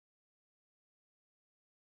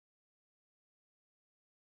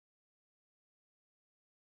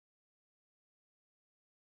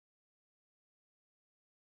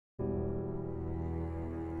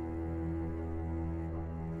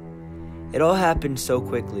It all happened so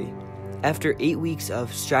quickly. After 8 weeks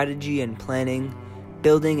of strategy and planning,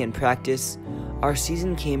 building and practice, our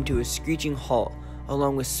season came to a screeching halt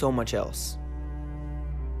along with so much else.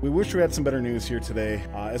 We wish we had some better news here today.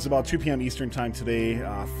 It's about 2 p.m. Eastern time today,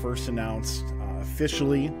 FIRST announced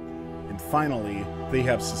officially and finally they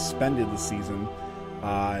have suspended the season.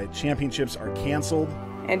 Championships are canceled.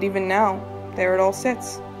 And even now, there it all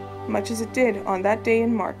sits, much as it did on that day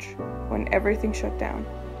in March when everything shut down.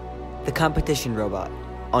 The competition robot,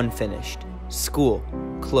 unfinished. School,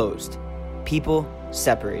 closed. People,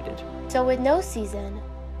 separated. So with no season,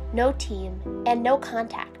 no team, and no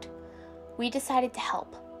contact, we decided to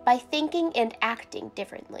help by thinking and acting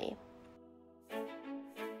differently.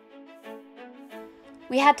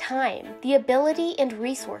 We had time, the ability, and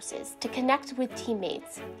resources to connect with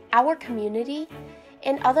teammates, our community,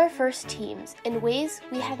 and other FIRST teams in ways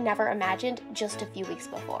we had never imagined just a few weeks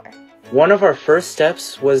before. One of our first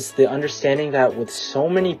steps was the understanding that with so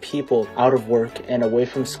many people out of work and away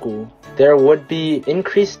from school, there would be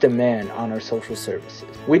increased demand on our social services.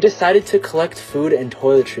 We decided to collect food and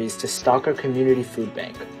toiletries to stock our community food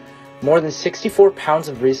bank. More than 64 pounds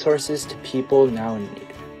of resources to people now in need.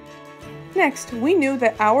 Next, we knew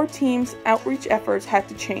that our team's outreach efforts had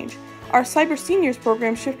to change. Our Cyber Seniors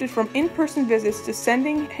program shifted from in-person visits to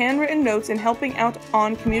sending handwritten notes and helping out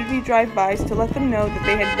on community drive-bys to let them know that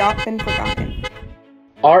they had not been forgotten.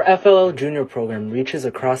 Our FLL Junior program reaches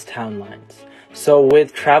across town lines. So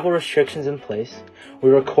with travel restrictions in place, we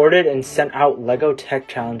recorded and sent out LEGO Tech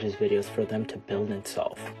Challenges videos for them to build and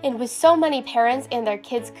solve. And with so many parents and their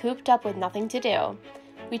kids cooped up with nothing to do,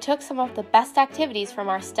 we took some of the best activities from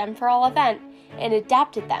our STEM for All event and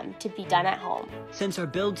adapted them to be done at home. Since our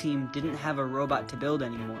build team didn't have a robot to build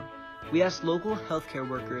anymore, we asked local healthcare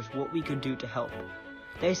workers what we could do to help.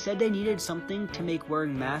 They said they needed something to make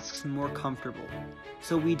wearing masks more comfortable.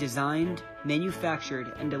 So we designed,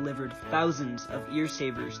 manufactured, and delivered thousands of ear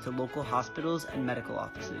savers to local hospitals and medical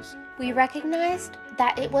offices. We recognized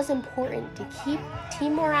that it was important to keep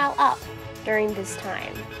team morale up during this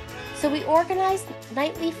time. So we organized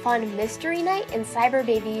nightly fun Mystery Night and Cyber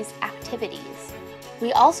Babies activities.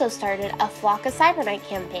 We also started a Flock of CyberKnight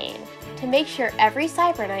campaign to make sure every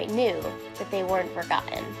CyberKnight knew that they weren't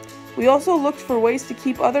forgotten. We also looked for ways to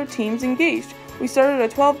keep other teams engaged. We started a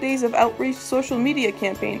 12 Days of Outreach social media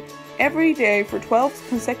campaign. Every day for 12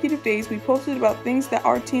 consecutive days, we posted about things that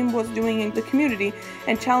our team was doing in the community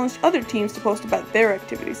and challenged other teams to post about their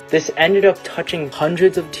activities. This ended up touching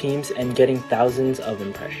hundreds of teams and getting thousands of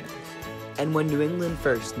impressions. And when New England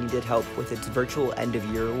FIRST needed help with its virtual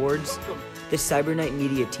end-of-year awards, the CyberKnight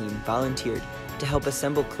media team volunteered to help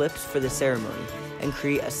assemble clips for the ceremony and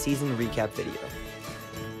create a season recap video.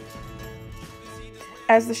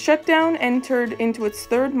 As the shutdown entered into its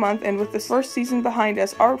 3rd month and with the first season behind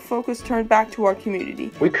us, our focus turned back to our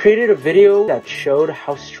community. We created a video that showed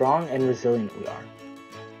how strong and resilient we are.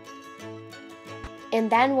 And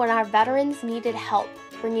then when our veterans needed help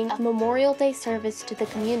bringing a Memorial Day service to the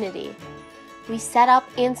community, we set up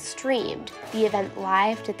and streamed the event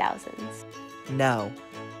live to thousands. Now,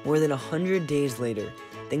 more than 100 days later,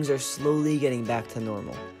 things are slowly getting back to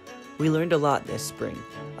normal. We learned a lot this spring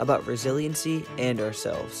about resiliency and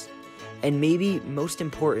ourselves. And maybe most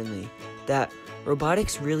importantly, that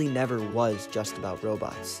robotics really never was just about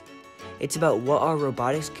robots. It's about what our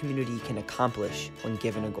robotics community can accomplish when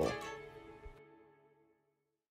given a goal.